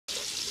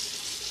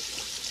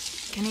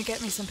Can you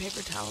get me some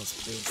paper towels,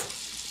 please?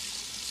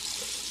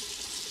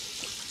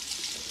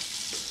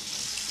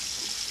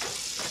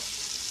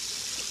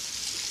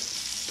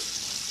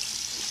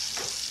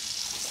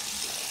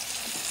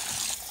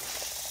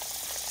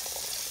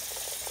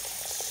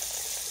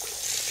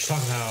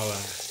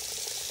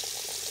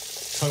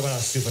 Talk about how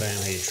stupid I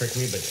am, how you tricked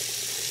me, but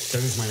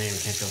don't use my name,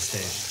 can't feel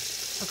stage.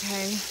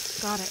 Okay,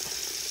 got it.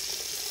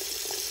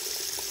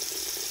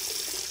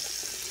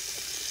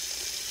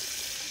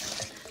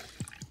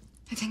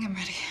 I think I'm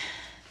ready.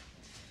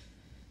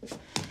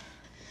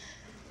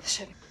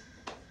 Shit.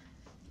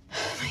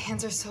 My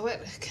hands are so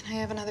wet. Can I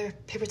have another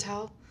paper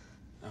towel?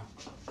 No.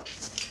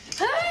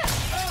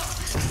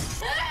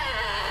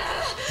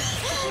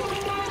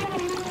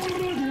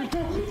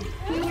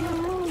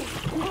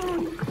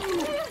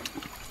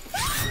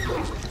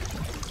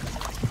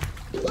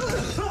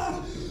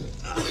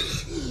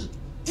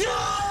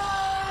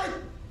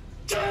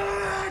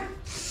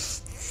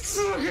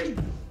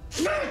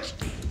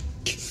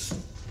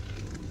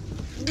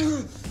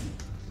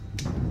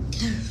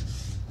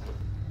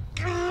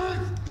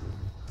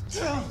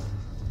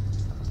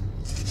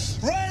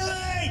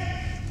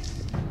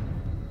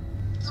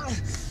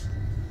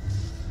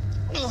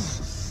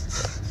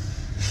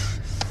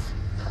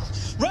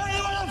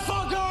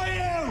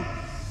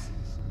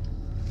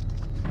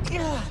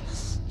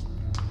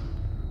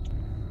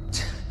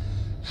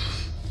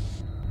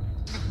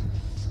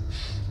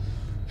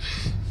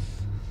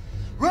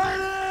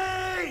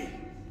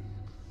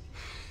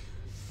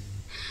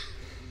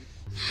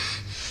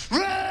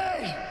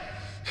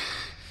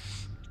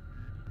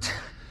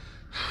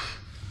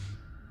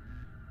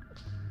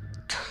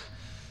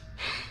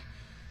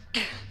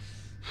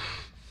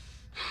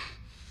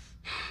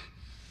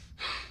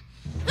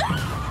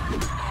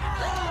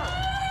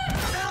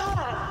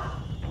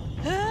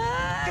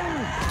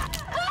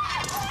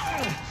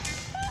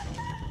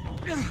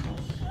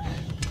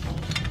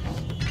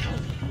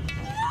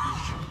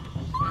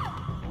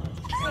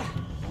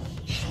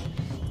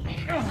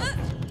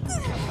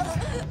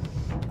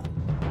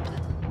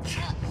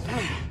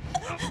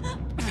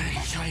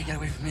 Get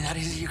away from me that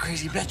easy, you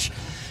crazy bitch.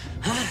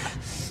 Huh?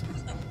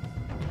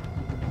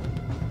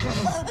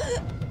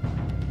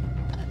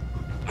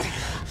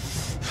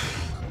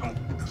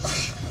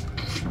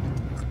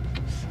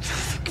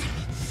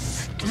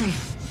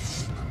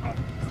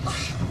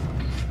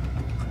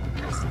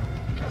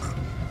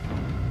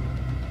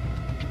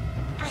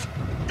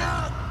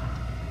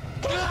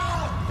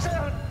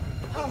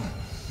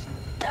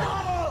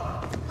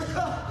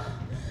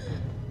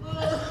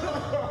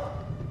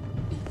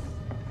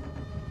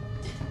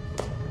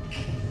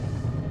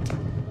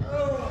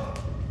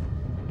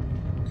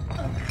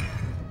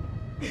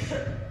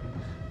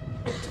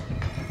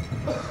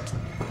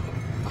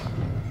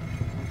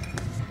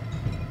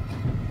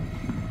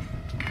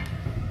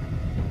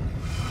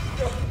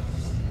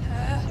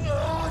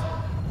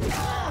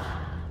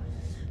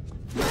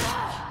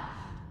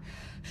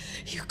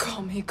 You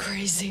call me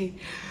crazy.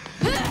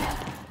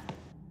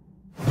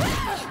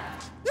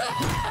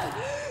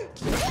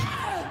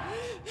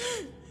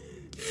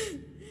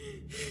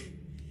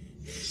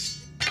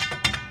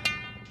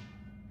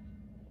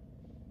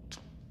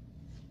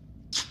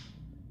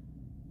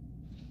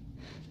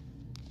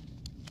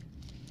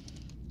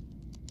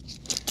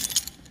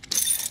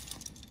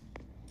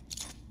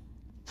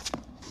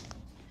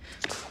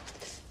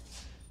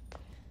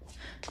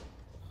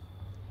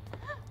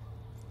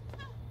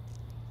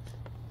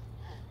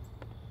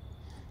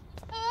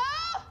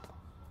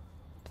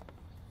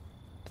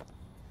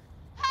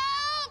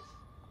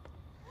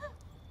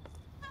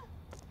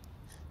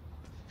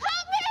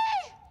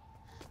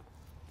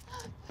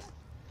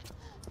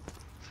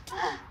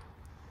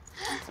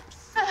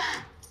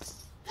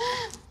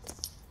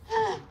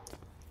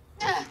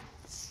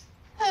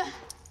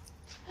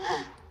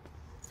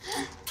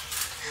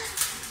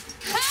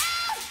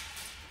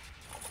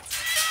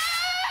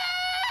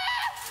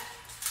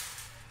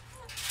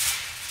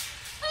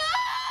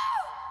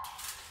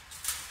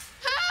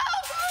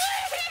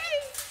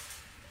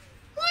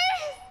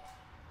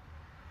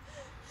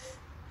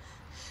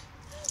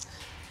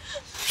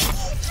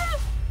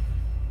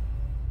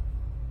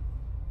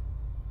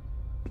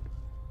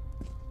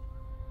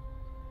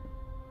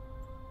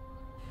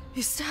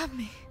 You stabbed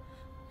me.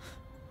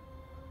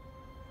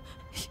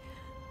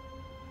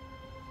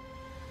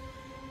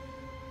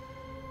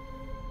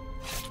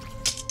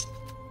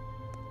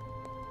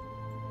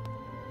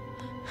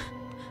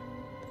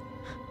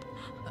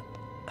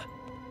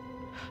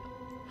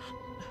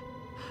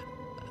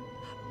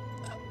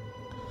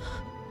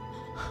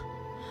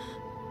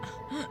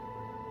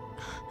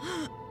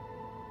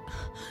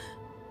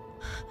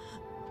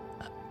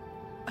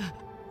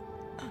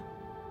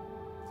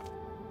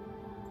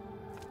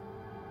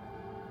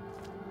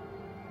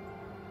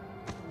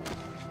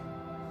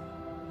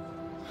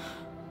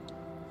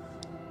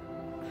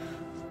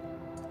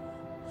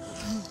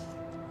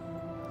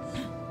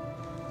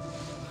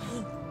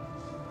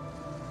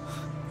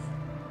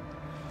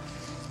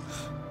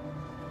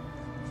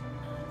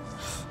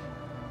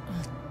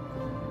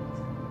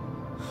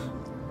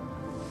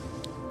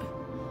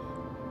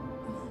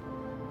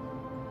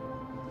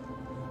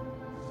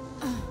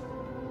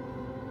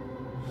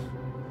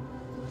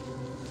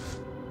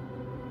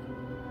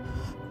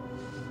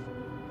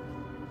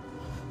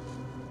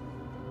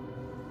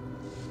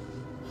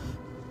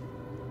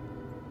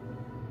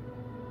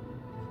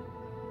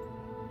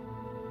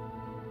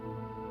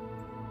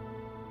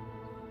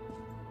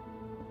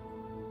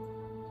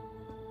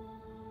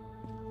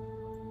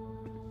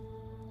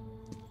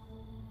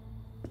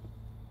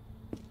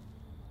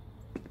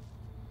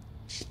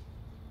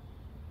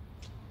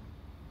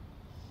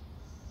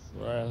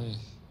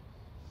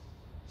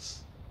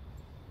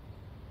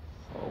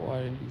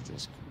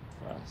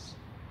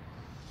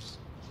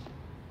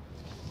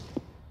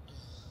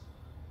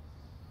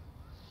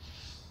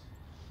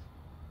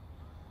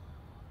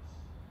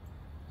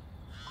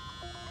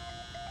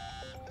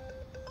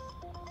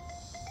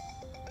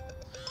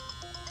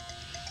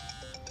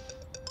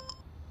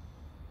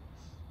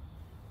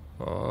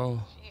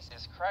 Oh.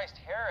 Jesus Christ,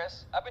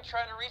 Harris. I've been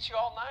trying to reach you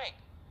all night.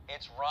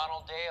 It's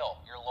Ronald Dale,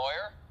 your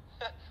lawyer.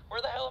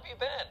 Where the hell have you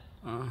been?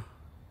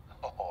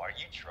 Oh, are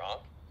you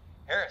drunk?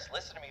 Harris,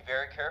 listen to me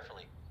very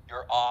carefully.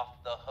 You're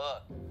off the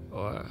hook.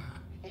 What?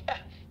 Yeah,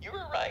 you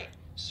were right,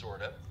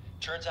 sort of.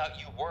 Turns out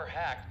you were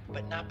hacked,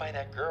 but not by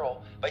that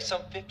girl, by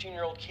some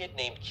 15-year-old kid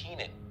named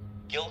Keenan.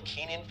 Gil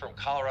Keenan from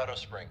Colorado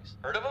Springs.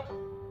 Heard of him?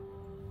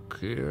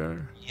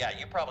 Here. Yeah,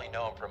 you probably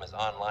know him from his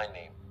online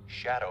name,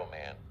 Shadow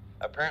Man.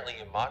 Apparently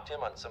you mocked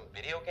him on some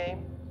video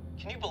game.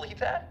 Can you believe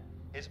that?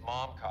 His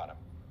mom caught him,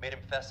 made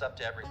him fess up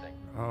to everything.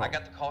 Oh. I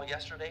got the call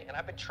yesterday, and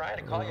I've been trying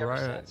to call you ever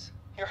since.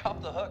 You're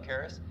off the hook,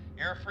 Harris.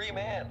 You're a free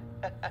man.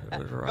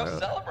 Go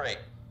celebrate.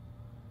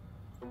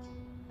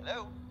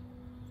 Hello?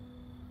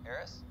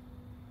 Harris?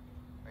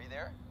 Are you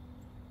there?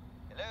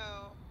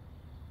 Hello?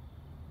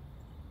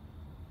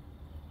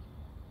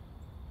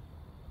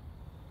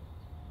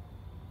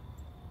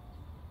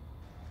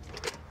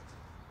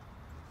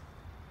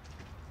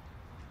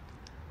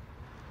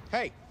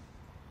 Hey,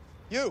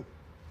 you.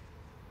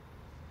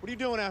 What are you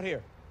doing out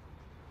here?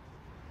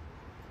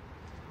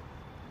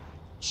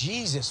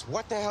 Jesus,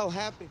 what the hell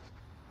happened?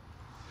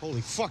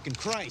 Holy fucking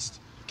Christ.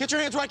 Get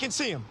your hands where I can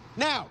see him.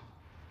 Now!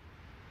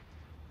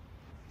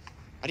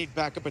 I need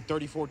backup at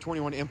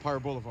 3421 Empire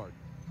Boulevard.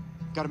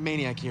 Got a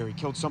maniac here. He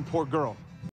killed some poor girl.